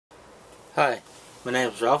Hi, my name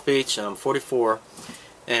is Ralph Beach and I'm 44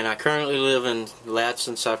 and I currently live in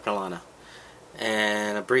Latson, South Carolina.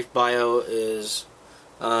 And a brief bio is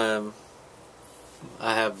I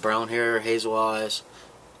have brown hair, hazel eyes,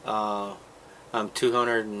 I'm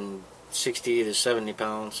 260 to 70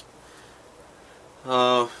 pounds.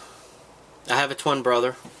 I have a twin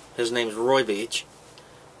brother. His name is Roy Beach,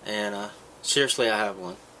 and seriously I have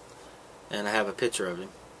one, and I have a picture of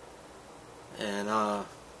him. And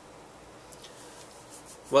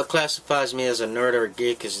what classifies me as a nerd or a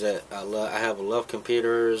geek is that I love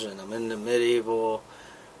computers, and I'm into medieval.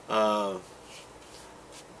 I'm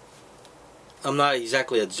not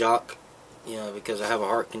exactly a jock, because I have a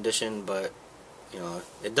heart condition, but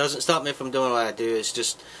it doesn't stop me from doing what I do. It's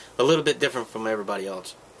just a little bit different from everybody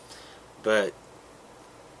else. But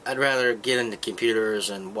I'd rather get into computers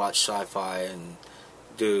and watch sci-fi and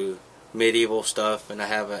do medieval stuff, and I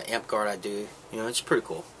have an amp guard I do. It's pretty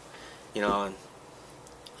cool. And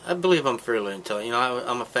I believe I'm fairly intelligent.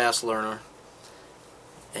 I'm a fast learner,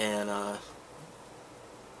 and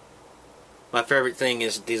my favorite thing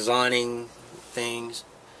is designing things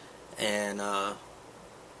and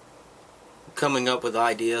coming up with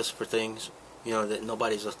ideas for things, that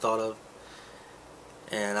nobody's thought of.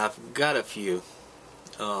 And I've got a few.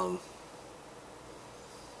 I'm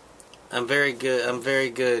very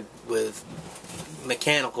good with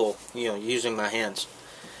mechanical, using my hands.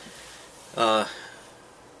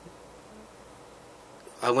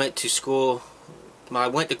 I went to school. I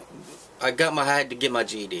had to get my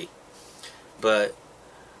GED, but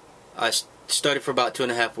I studied for about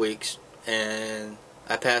 2.5 weeks, and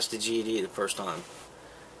I passed the GED the first time.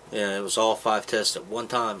 It was all 5 tests at one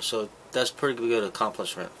time, so that's a pretty good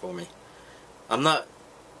accomplishment for me. I'm not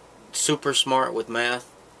super smart with math,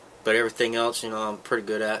 but everything else, I'm pretty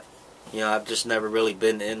good at. I've just never really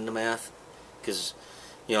been into math, because,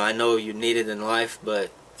 I know you need it in life,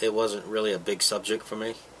 but it wasn't really a big subject for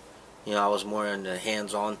me. I was more into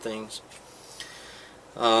hands-on things.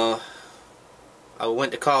 I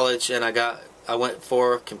went to college, and I went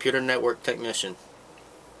for computer network technician,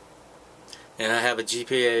 and I have a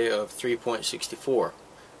GPA of 3.64.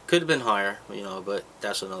 Could have been higher, but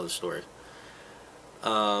that's another story.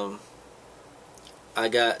 I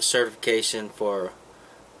got certification for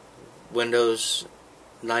Windows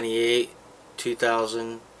 98,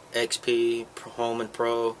 2000, XP, Home and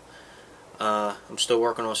Pro. I'm still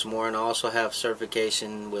working on some more, and I also have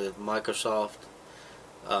certification with Microsoft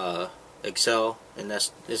Excel, and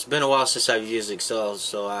it's been a while since I've used Excel,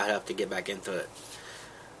 so I have to get back into it.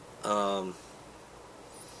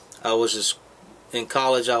 In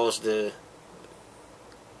college, I was the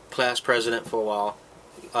class president for a while,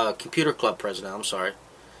 computer club president, I'm sorry,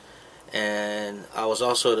 and I was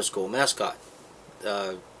also the school mascot.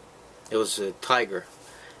 It was a tiger,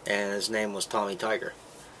 and his name was Tommy Tiger,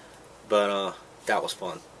 but that was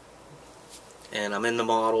fun. And I'm into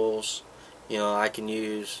models, I can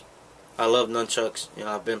use, I love nunchucks,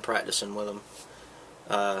 I've been practicing with them,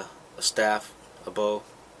 a staff, a bow.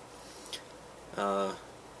 I'm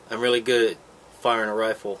really good at firing a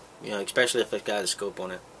rifle, especially if it's got a scope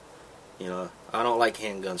on it. I don't like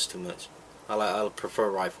handguns too much. I prefer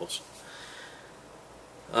rifles.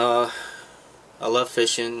 I love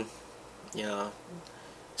fishing.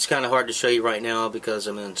 It's kind of hard to show you right now because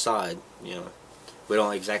I'm inside. We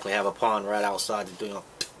don't exactly have a pond right outside to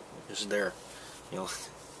it's there.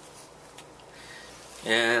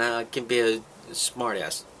 And I can be a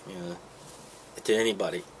smartass, to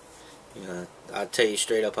anybody. I tell you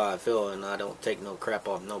straight up how I feel, and I don't take no crap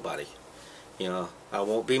off nobody. I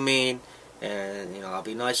won't be mean, and I'll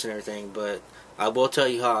be nice and everything, but I will tell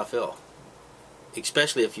you how I feel,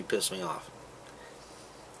 especially if you piss me off.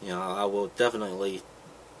 I will definitely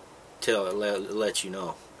let you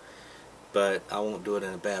know, but I won't do it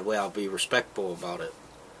in a bad way. I'll be respectful about it.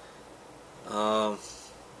 I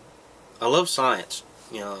love science.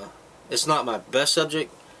 It's not my best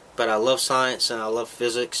subject, but I love science, and I love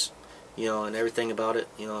physics, and everything about it,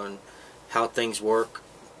 and how things work.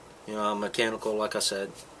 I'm mechanical, like I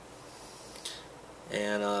said.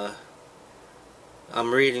 And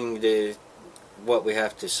I'm reading what we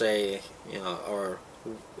have to say, or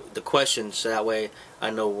the questions, so that way I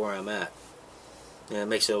know where I'm at. And it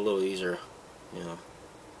makes it a little easier,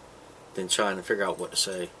 than trying to figure out what to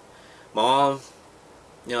say. My mom,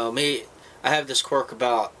 me, I have this quirk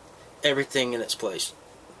about everything in its place.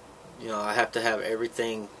 I have to have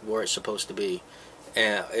everything where it's supposed to be.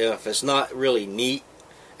 And if it's not really neat,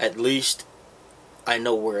 at least I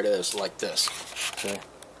know where it is, like this. Okay?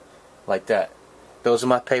 Like that. Those are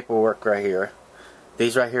my paperwork right here.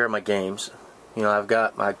 These right here are my games. I've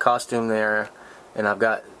got my costume there, and I've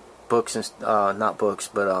got books and not books,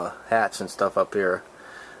 but hats and stuff up here.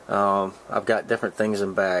 I've got different things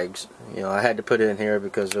in bags. You know, I had to put it in here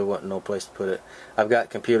because there wasn't no place to put it. I've got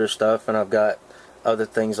computer stuff, and I've got other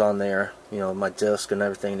things on there. You know, my disc and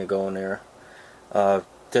everything to go in there.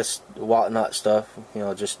 Just whatnot stuff. You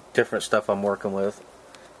know, just different stuff I'm working with.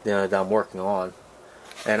 You know, that I'm working on.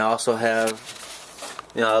 And I also have,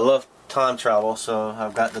 you know, I love time travel, so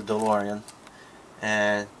I've got the DeLorean.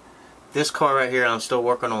 And this car right here, I'm still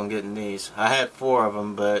working on getting these. I had 4 of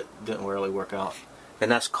them, but didn't really work out.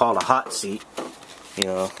 And that's called a hot seat, you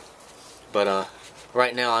know. But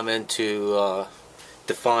right now I'm into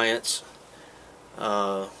Defiance,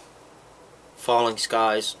 Falling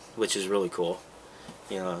Skies, which is really cool.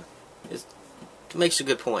 You know, it makes a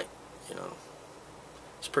good point. You know,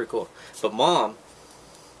 it's pretty cool. But Mom,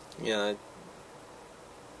 you know,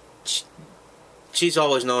 she's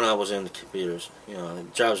always known I was into computers. You know,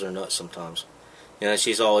 it drives her nuts sometimes. You know,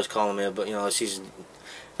 she's always calling me, but you know,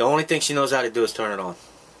 the only thing she knows how to do is turn it on.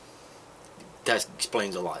 That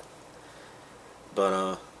explains a lot.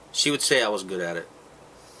 But she would say I was good at it.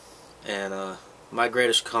 And my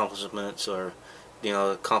greatest accomplishments are, you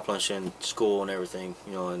know, accomplishing school and everything,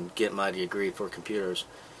 you know, and getting my degree for computers.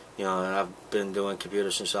 You know, and I've been doing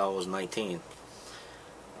computers since I was 19.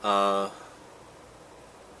 I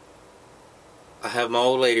have my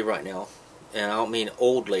old lady right now, and I don't mean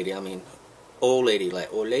old lady, I mean old lady,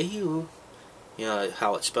 like old lady, you know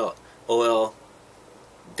how it's spelled. O-L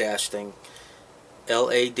dash thing,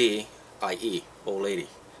 L-A-D-I-E, old lady.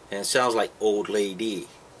 And it sounds like old lady,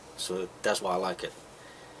 so that's why I like it.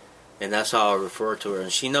 And that's how I refer to her,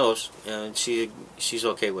 and she knows, and she's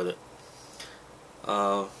okay with it.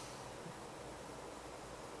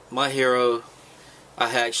 My hero,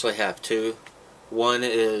 I actually have 2. One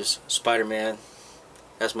is Spider-Man.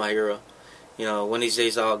 That's my hero. You know, one of these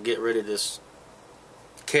days I'll get rid of this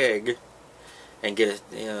keg and get it,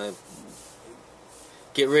 you know,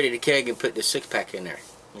 get rid of the keg and put the 6-pack in there.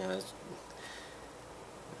 You know,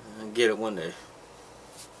 I'll get it one day.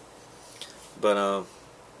 But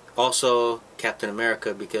also Captain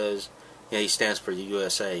America, because you know, he stands for the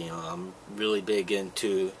USA. You know, I'm really big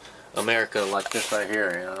into America, like this right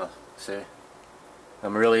here. You know, see,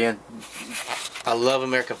 I'm really in. I love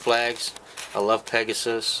American flags. I love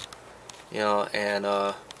Pegasus. You know, and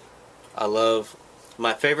I love,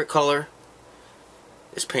 my favorite color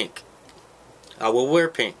is pink. I will wear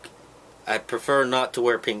pink. I prefer not to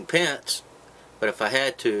wear pink pants, but if I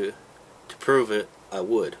had to prove it, I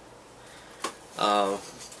would.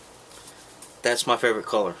 That's my favorite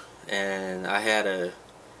color, and I had a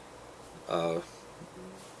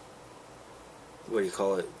what do you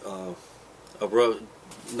call it? A robe,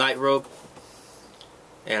 night robe,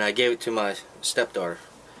 and I gave it to my stepdaughter.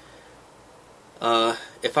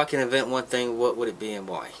 If I can invent one thing, what would it be and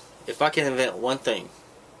why? If I can invent one thing,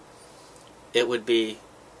 it would be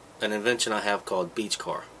an invention I have called Beach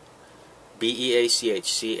Car.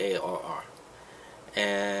 B-E-A-C-H-C-A-R-R.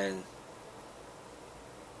 And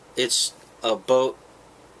it's a boat,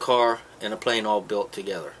 car, and a plane all built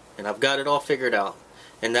together. And I've got it all figured out.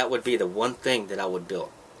 And that would be the one thing that I would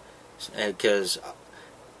build. Because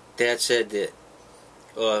Dad said that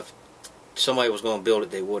if somebody was going to build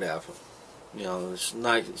it, they would have. You know, it's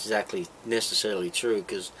not exactly necessarily true,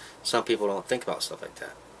 because some people don't think about stuff like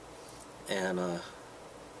that. And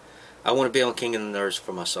I want to be on King of the Nerds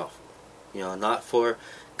for myself. You know, not for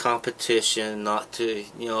competition, not to,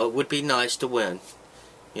 you know, it would be nice to win,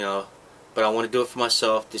 you know, but I want to do it for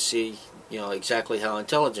myself to see, you know, exactly how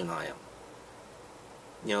intelligent I am,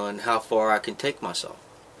 you know, and how far I can take myself.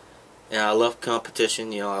 And I love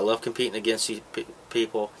competition, you know, I love competing against these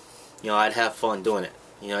people. You know, I'd have fun doing it.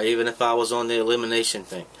 You know, even if I was on the elimination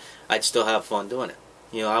thing, I'd still have fun doing it.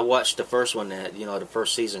 You know, I watched the first one, that, you know, the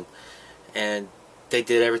first season, and they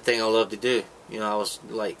did everything I love to do. You know, I was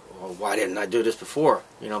like, well, why didn't I do this before?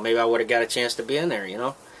 You know, maybe I would have got a chance to be in there, you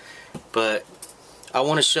know. But I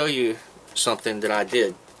want to show you something that I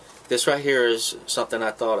did. This right here is something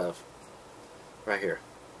I thought of. Right here.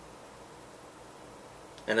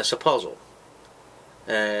 And it's a puzzle.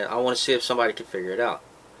 And I want to see if somebody can figure it out.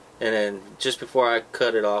 And then just before I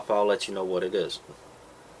cut it off, I'll let you know what it is.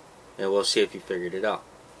 And we'll see if you figured it out.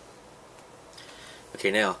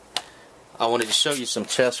 Okay, now, I wanted to show you some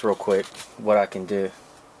chess real quick, what I can do.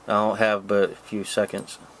 I don't have but a few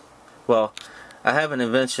seconds. Well, I have an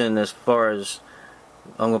invention as far as,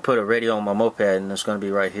 I'm going to put a radio on my moped, and it's going to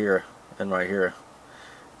be right here and right here.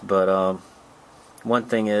 But one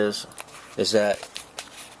thing is that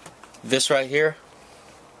this right here,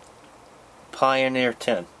 Pioneer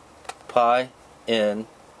 10. Pi in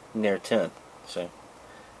near 10. See?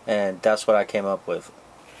 And that's what I came up with.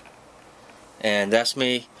 And that's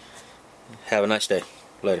me. Have a nice day.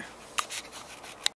 Later.